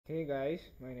Hey guys,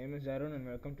 my name is Arun and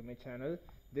welcome to my channel.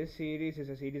 This series is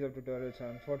a series of tutorials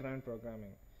on Fortran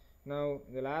programming. Now,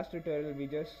 the last tutorial we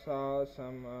just saw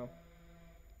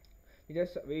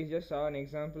we just saw an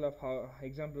example of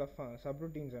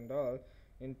subroutines and all.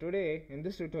 In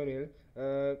this tutorial,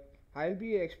 I'll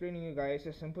be explaining you guys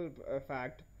a simple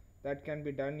fact that can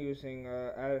be done using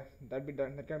that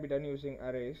can be done using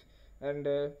arrays, and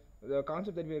the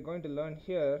concept that we are going to learn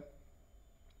here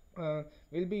uh,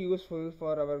 will be useful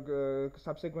for our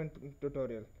subsequent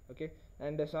tutorial. Okay,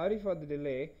 and sorry for the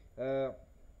delay. If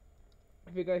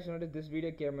you guys notice, this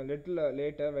video came a little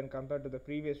later when compared to the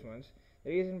previous ones.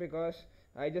 The reason because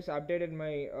I just updated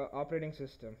my operating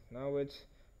system. Now it's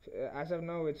as of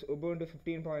now it's Ubuntu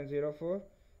 15.04.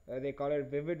 They call it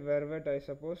Vivid Vervet, I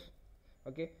suppose.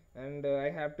 Okay, and I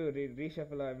have to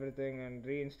reshuffle everything and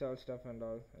reinstall stuff and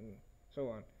all and so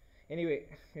on. Anyway,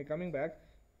 we're coming back.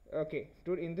 Okay,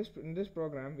 in this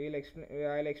program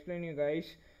I'll explain you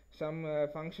guys some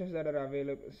functions that are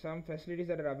available, some facilities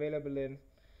that are available in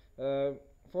uh,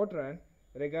 Fortran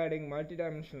regarding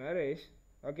multidimensional arrays.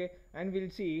 Okay, and we'll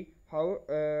see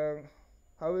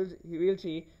we'll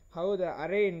see how the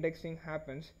array indexing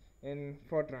happens in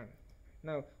Fortran.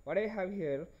 Now, what I have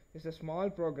here is a small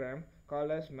program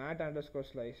called as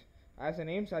mat_slice. As the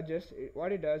name suggests,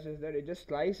 what it does is that it just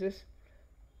slices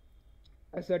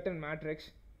a certain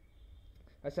matrix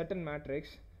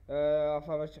of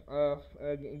our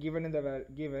given in the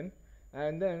given,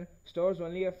 and then stores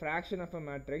only a fraction of a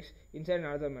matrix inside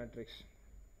another matrix.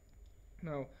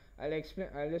 Now I'll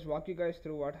just walk you guys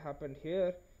through what happened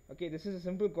here. Okay, this is a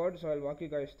simple code, so I'll walk you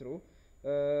guys through.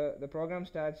 The program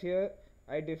starts here.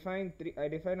 I define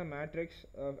a matrix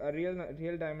of a real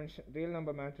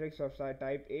number matrix of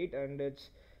type 8, and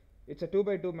it's a 2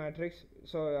 by 2 matrix,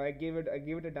 so I give it a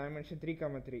dimension 3,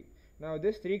 3. Now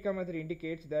this 3, 3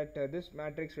 indicates that this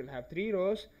matrix will have 3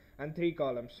 rows and 3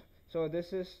 columns. So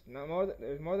this is more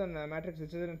than a matrix.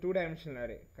 This is a two-dimensional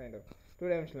array, kind of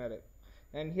two-dimensional array.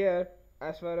 And here,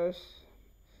 as far as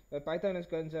Python is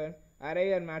concerned,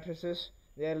 array and matrices,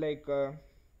 they are like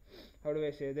how do I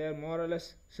say? They are more or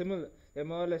less similar. They are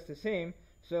more or less the same.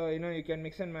 So you can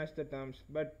mix and match the terms,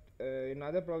 but in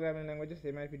other programming languages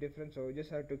they might be different. So you just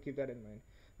have to keep that in mind.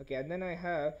 Okay, and then I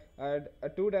have a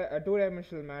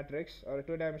two-dimensional matrix or a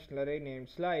two-dimensional array named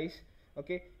slice.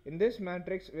 Okay, in this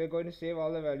matrix we are going to save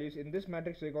all the values. In this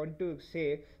matrix we are going to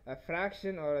save a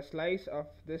fraction or a slice of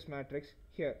this matrix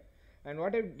here. And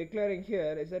what I'm declaring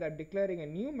here is that I'm declaring a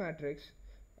new matrix,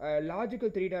 a logical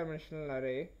three-dimensional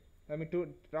array.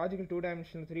 Logical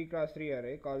two-dimensional 3x3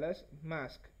 array called as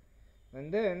mask.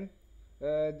 And then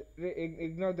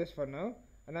ignore this for now.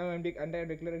 And now I'm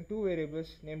declaring two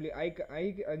variables, namely I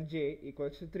and j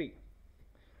equals to 3.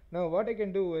 Now what I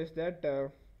can do is that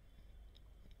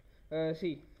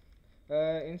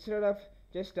instead of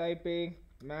just typing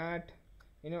mat,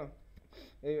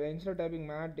 instead of typing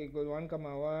mat equals 1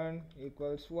 comma 1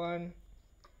 equals 1,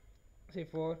 say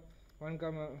 4, 1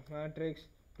 comma matrix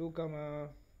 2 comma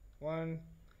 1,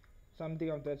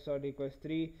 something of that sort equals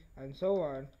 3, and so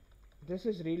on. This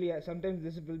is really sometimes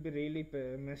this will be really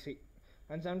messy.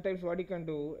 And sometimes what you can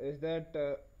do is that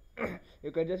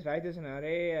you can just write this in an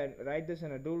array and write this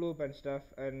in a do loop and stuff,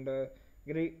 and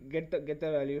get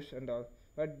the values and all.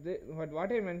 But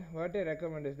what I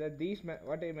recommend is that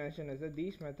what I mentioned is that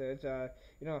these methods are,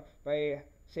 by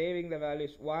saving the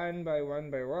values one by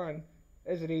one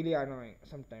is really annoying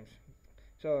sometimes.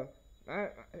 So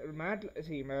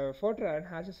Fortran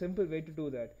has a simple way to do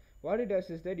that. What it does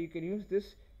is that you can use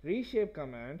this reshape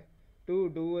command to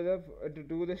do the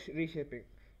reshaping.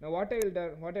 Now what I've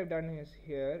done is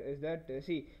that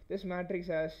this matrix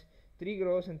has 3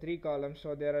 rows and 3 columns,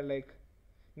 so there are like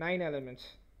 9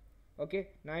 elements. Okay,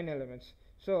 9 elements.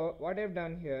 So what I've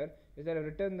done here is that I've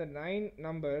written the 9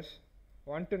 numbers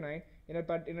 1 to 9 in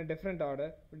a different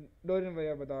order. Don't worry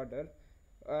about the order.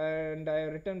 And I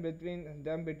have written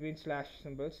between slash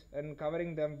symbols and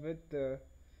covering them with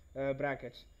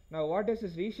brackets. Now what does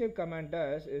this reshape command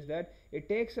does is that it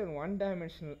takes a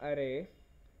one-dimensional array,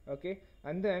 okay,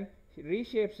 and then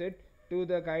reshapes it to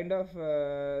the kind of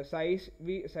size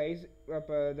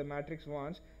the matrix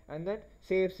wants, and then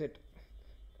saves it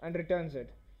and returns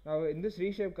it. Now in this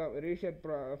reshape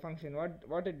function,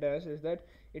 what it does is that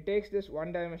it takes this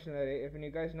one-dimensional array. If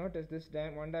you guys notice, this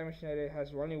one-dimensional array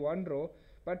has only one row,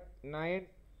 but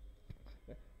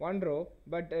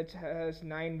it has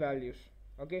 9 values.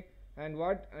 Okay, and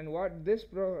what this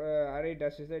array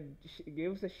does is that it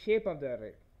gives the shape of the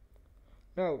array.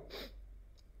 Now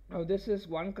this is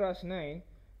 1 cross 9.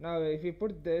 Now if you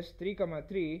put this 3 comma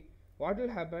 3, what will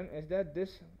happen is that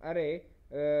this array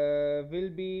will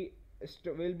be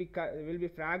will be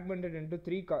fragmented into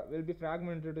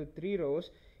three rows,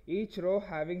 each row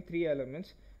having three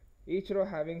elements, each row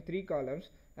having three columns,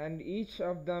 and each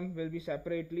of them will be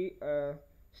separately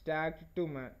stacked to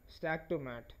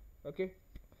mat. Okay.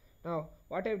 Now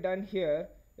what I've done here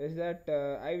is that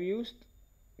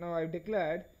I've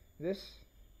declared this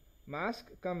mask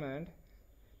command,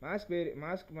 mask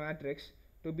matrix,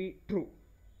 to be true.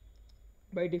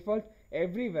 By default,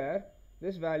 everywhere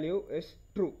this value is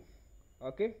true.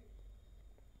 Okay.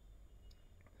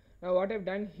 Now what I've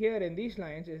done here in these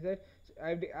lines is that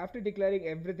after declaring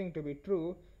everything to be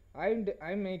true,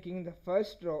 I'm making the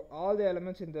first row, all the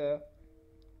elements in the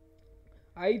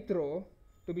ith row,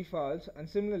 to be false, and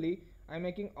similarly I'm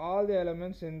making all the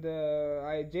elements in the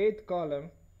jth column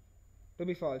to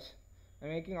be false. I'm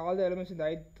making all the elements in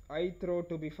the ith row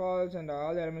to be false, and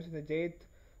all the elements in the jth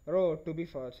row to be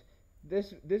false.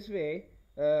 This way,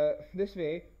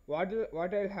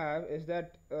 what I'll have is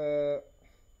that the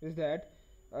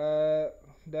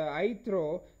ith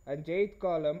row and jth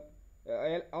column,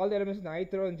 all the elements in the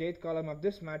ith row and jth column of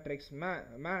this matrix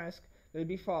mask will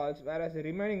be false, whereas the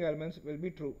remaining elements will be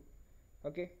true.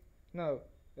 Okay. Now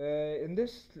in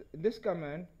this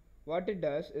command, what it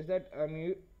does is that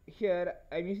I'm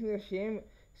using the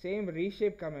same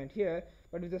reshape command here,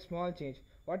 but with a small change.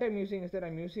 What I'm using is that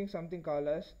I'm using something called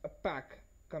as a pack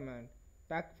command,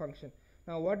 pack function.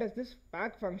 Now what does this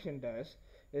pack function does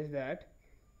is that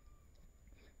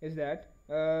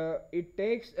it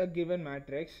takes a given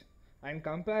matrix and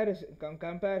compares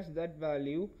that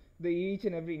value, the each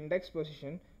and every index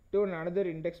position, to another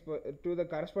to the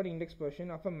corresponding index position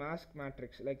of a mask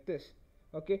matrix, like this.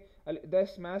 Okay.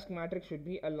 This mask matrix should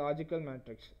be a logical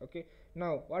matrix. Okay.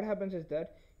 Now what happens is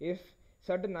that if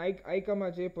certain I,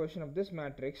 j position of this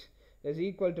matrix is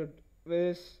equal to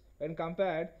this, when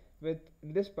compared with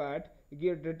this part,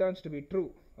 it returns to be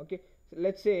true. Okay. So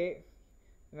let's say,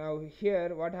 now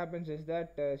here what happens is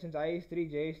that since I is 3,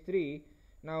 j is 3,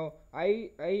 now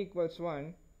I equals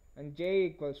 1 and j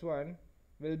equals 1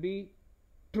 will be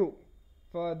true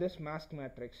for this mask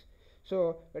matrix.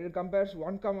 So when it compares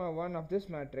 1, 1 of this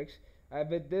matrix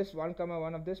with this 1,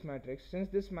 1 of this matrix, since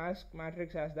this mask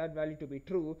matrix has that value to be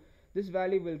true, this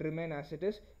value will remain as it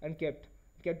is and kept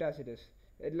as it is.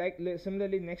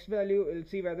 Similarly, next value, we'll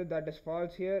see whether that is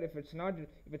false here. If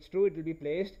it's true, it will be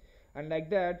placed, and like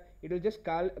that it will just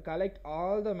collect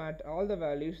all the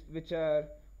values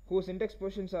whose index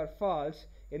positions are false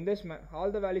in this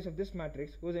all the values of this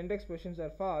matrix whose index positions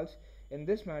are false in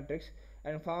this matrix,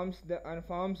 and forms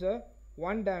a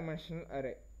one-dimensional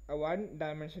array,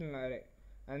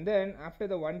 and then after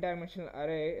the one-dimensional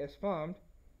array is formed,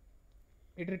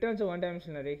 it returns a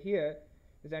one-dimensional array here,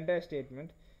 this entire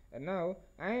statement. And now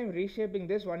I am reshaping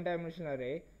this one-dimensional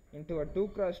array into a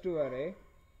 2x2 array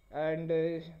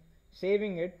and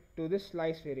saving it to this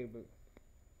slice variable.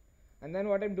 And then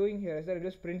what I'm doing here is that I'm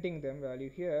just printing them value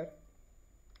here.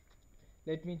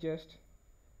 Let me just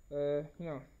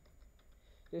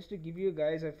just to give you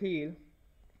guys a feel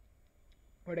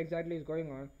what exactly is going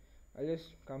on, I'll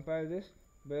just compile this,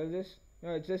 build this.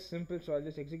 No, it's just simple, so I'll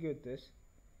just execute this.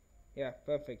 Yeah,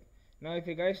 perfect. Now if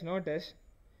you guys notice,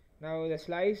 now the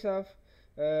slice of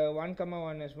 1,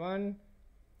 1 is 1.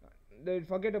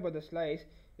 Forget about the slice.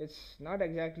 It's not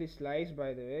exactly slice,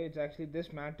 by the way. It's actually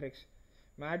this matrix.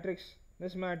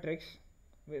 This matrix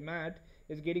mat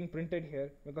is getting printed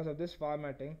here because of this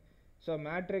formatting. So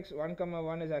matrix 1,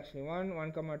 1 is actually 1,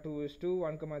 1, 2 is 2,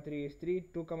 1, 3 is 3,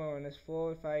 2, 1 is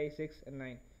 4, 5, 6 and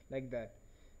 9, like that.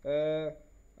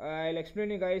 I'll explain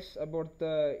you guys about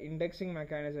the indexing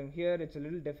mechanism here. It's a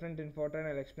little different in Fortran.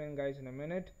 I'll explain guys in a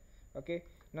minute. Okay.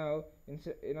 Now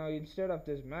instead of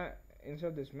this mat,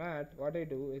 what I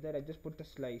do is that I just put the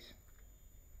slice.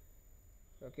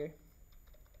 Okay.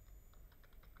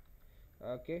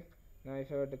 Now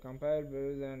if I were to compile,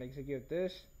 build and execute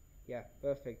this, yeah,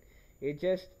 perfect. It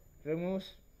just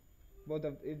removes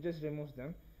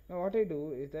them. Now what I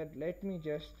do is that let me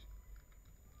just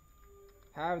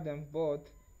have them both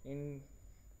in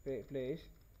place.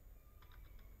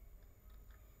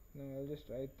 Now I'll just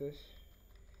write this.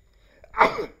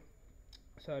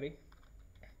 Sorry.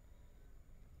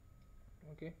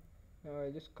 Okay. Now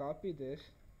I'll just copy this.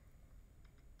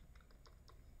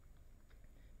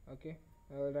 Okay.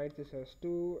 I'll write this as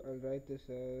 2. I'll write this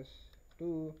as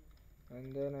 2,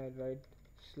 and then I write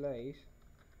slice,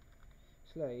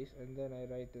 and then I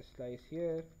write the slice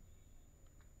here.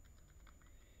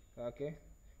 Okay.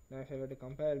 Now if I were to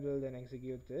compile, build and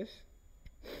execute this,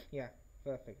 yeah,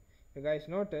 perfect. You guys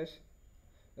notice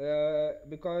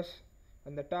because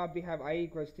on the top we have I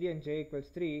equals 3 and j equals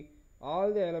 3,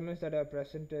 all the elements that are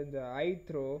present in the ith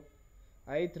row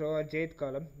ith row or jth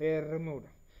column, they are removed.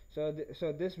 So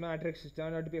this matrix is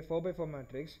turned out to be a 4 by 4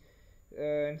 matrix,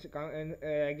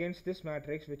 against this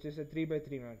matrix, which is a 3 by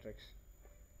 3 matrix.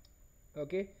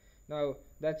 Okay, now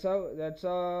that's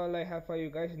all I have for you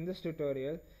guys in this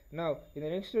tutorial. Now in the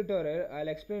next tutorial, I'll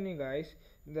explain you guys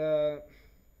the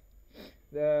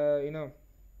you know,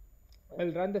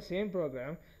 I'll run the same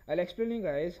program. I'll explain you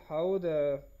guys how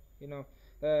the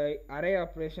array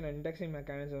operation and indexing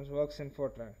mechanisms works in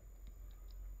Fortran,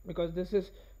 because this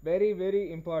is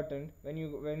very important when you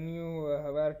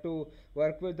were to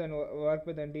work with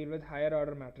and deal with higher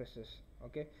order matrices.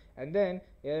 Okay, and then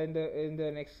in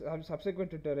the next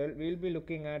subsequent tutorial, we'll be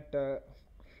looking at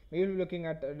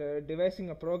devising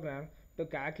a program to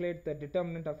calculate the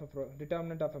determinant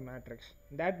of a matrix.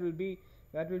 That will be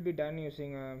done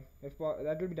using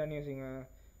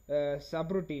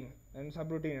subroutine and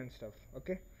stuff.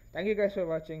 Okay, thank you guys for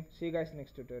watching. See you guys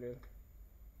next tutorial.